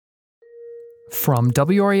From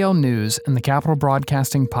WRAL News and the Capital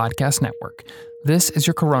Broadcasting Podcast Network, this is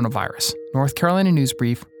your Coronavirus, North Carolina News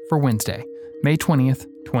Brief for Wednesday, May 20th,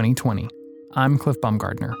 2020. I'm Cliff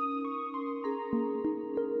Baumgardner.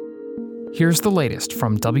 Here's the latest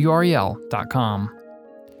from WRAL.com.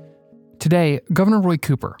 Today, Governor Roy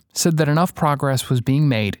Cooper said that enough progress was being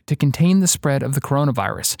made to contain the spread of the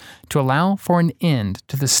coronavirus to allow for an end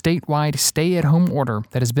to the statewide stay-at-home order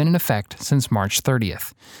that has been in effect since March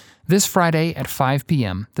 30th. This Friday at 5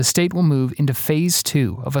 p.m., the state will move into Phase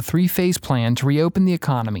 2 of a three-phase plan to reopen the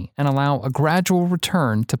economy and allow a gradual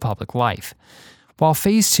return to public life. While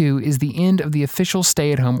Phase 2 is the end of the official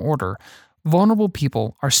stay-at-home order, vulnerable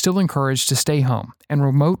people are still encouraged to stay home, and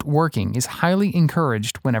remote working is highly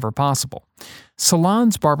encouraged whenever possible.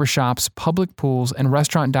 Salons, barbershops, public pools, and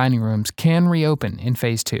restaurant dining rooms can reopen in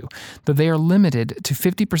Phase 2, though they are limited to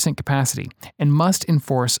 50% capacity and must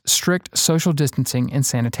enforce strict social distancing and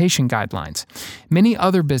sanitation guidelines. Many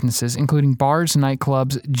other businesses, including bars,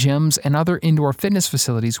 nightclubs, gyms, and other indoor fitness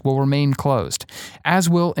facilities, will remain closed, as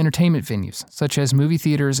will entertainment venues, such as movie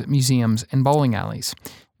theaters, museums, and bowling alleys.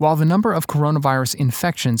 While the number of coronavirus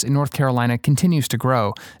infections in North Carolina continues to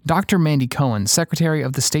grow, Dr. Mandy Cohen, Secretary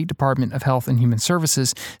of the State Department of Health and Human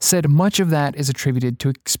Services, said much of that is attributed to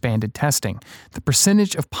expanded testing. The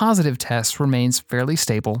percentage of positive tests remains fairly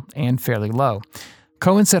stable and fairly low.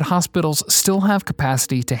 Cohen said hospitals still have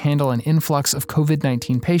capacity to handle an influx of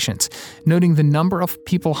COVID-19 patients, noting the number of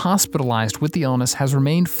people hospitalized with the illness has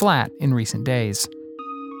remained flat in recent days.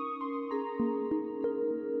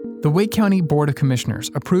 The Wake County Board of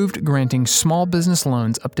Commissioners approved granting small business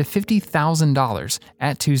loans up to $50,000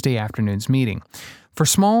 at Tuesday afternoon's meeting. For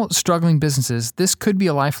small, struggling businesses, this could be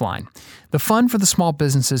a lifeline. The fund for the small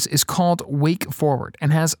businesses is called Wake Forward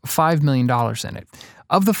and has $5 million in it.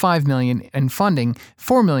 Of the $5 million in funding,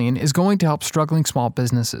 $4 million is going to help struggling small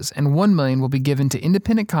businesses, and $1 million will be given to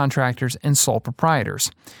independent contractors and sole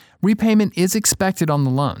proprietors. Repayment is expected on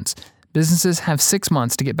the loans. Businesses have 6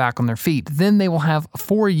 months to get back on their feet. Then they will have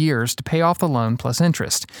 4 years to pay off the loan plus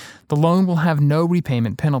interest. The loan will have no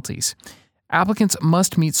repayment penalties. Applicants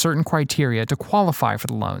must meet certain criteria to qualify for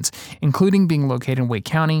the loans, including being located in Wake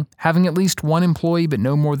County, having at least one employee but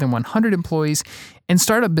no more than 100 employees, and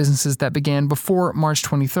startup businesses that began before March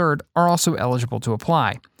 23rd are also eligible to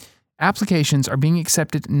apply. Applications are being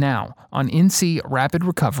accepted now on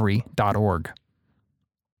ncrapidrecovery.org.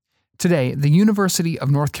 Today, the University of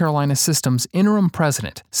North Carolina System's interim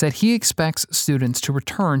president said he expects students to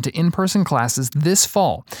return to in-person classes this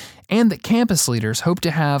fall, and that campus leaders hope to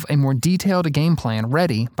have a more detailed game plan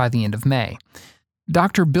ready by the end of May.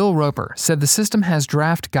 Dr. Bill Roper said the system has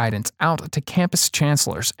draft guidance out to campus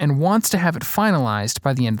chancellors and wants to have it finalized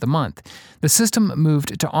by the end of the month. The system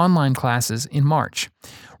moved to online classes in March.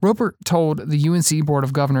 Roper told the UNC Board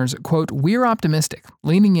of Governors, quote, "We're optimistic,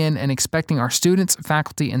 leaning in and expecting our students,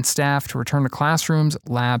 faculty, and staff to return to classrooms,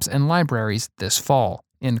 labs, and libraries this fall,"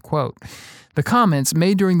 end quote. The comments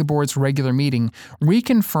made during the board's regular meeting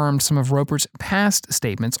reconfirmed some of Roper's past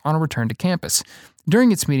statements on a return to campus.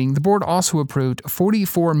 During its meeting, the board also approved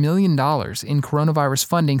 $44 million in coronavirus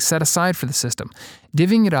funding set aside for the system,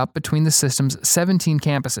 divvying it up between the system's 17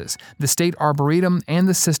 campuses, the State Arboretum, and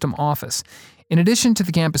the system office. In addition to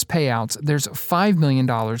the campus payouts, there's $5 million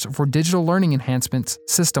for digital learning enhancements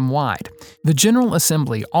system-wide. The General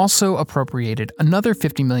Assembly also appropriated another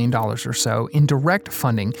 $50 million or so in direct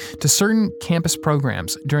funding to certain campus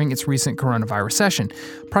programs during its recent coronavirus session,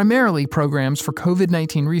 primarily programs for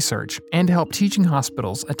COVID-19 research and to help teaching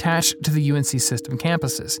hospitals attached to the UNC system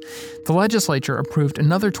campuses. The legislature approved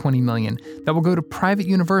another $20 million that will go to private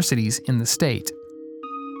universities in the state.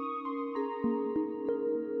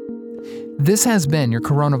 This has been your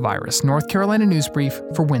Coronavirus North Carolina News Brief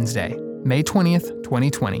for Wednesday, May 20th,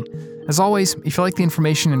 2020. As always, if you like the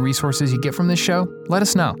information and resources you get from this show, let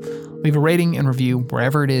us know. Leave a rating and review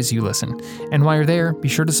wherever it is you listen. And while you're there, be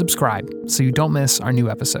sure to subscribe so you don't miss our new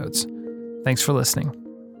episodes. Thanks for listening.